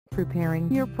Preparing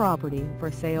your property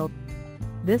for sale.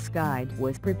 This guide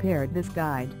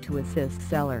to assist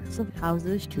sellers of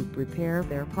houses to prepare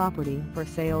their property for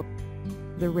sale.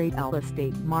 The real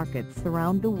estate markets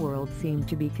around the world seem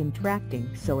to be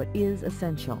contracting, so it is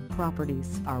essential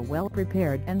properties are well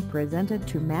prepared and presented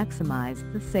to maximize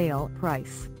the sale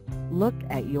price. Look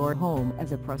at your home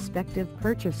as a prospective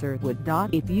purchaser would.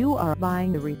 If you are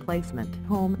buying a replacement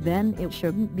home, then it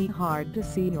shouldn't be hard to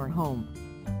see your home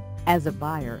as a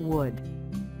buyer would.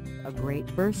 A great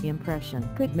first impression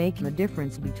could make the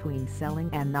difference between selling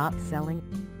and not selling.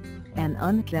 An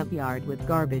unkempt yard with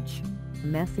garbage,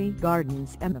 messy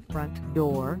gardens and the front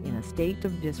door in a state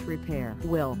of disrepair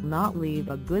will not leave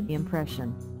a good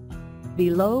impression.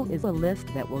 Below is a list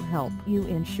that will help you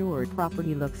ensure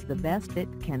property looks the best it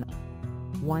can.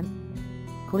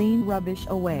 1. Clean rubbish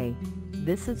away.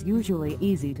 This is usually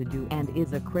easy to do and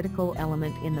is a critical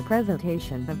element in the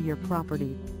presentation of your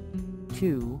property.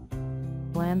 2.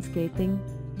 Landscaping.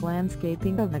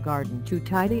 Landscaping of the garden to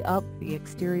tidy up the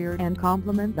exterior and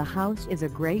complement the house is a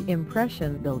great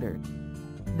impression builder.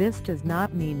 This does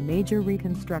not mean major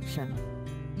reconstruction.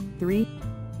 3.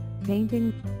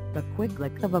 Painting. The quick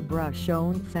lick of a brush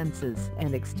on fences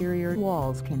and exterior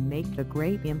walls can make a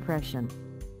great impression.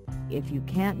 If you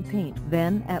can't paint,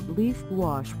 then at least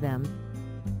wash them.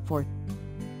 4.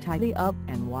 Tidy up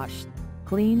and wash.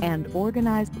 Clean and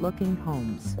organized looking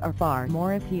homes are far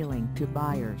more appealing to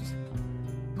buyers.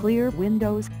 Clear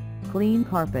windows, clean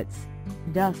carpets,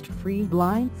 dust-free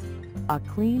blinds, a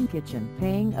clean kitchen,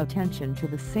 paying attention to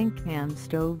the sink and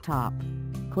stove top,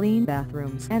 clean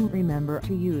bathrooms, and remember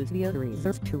to use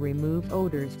deodorizers to remove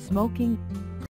odors. Smoking.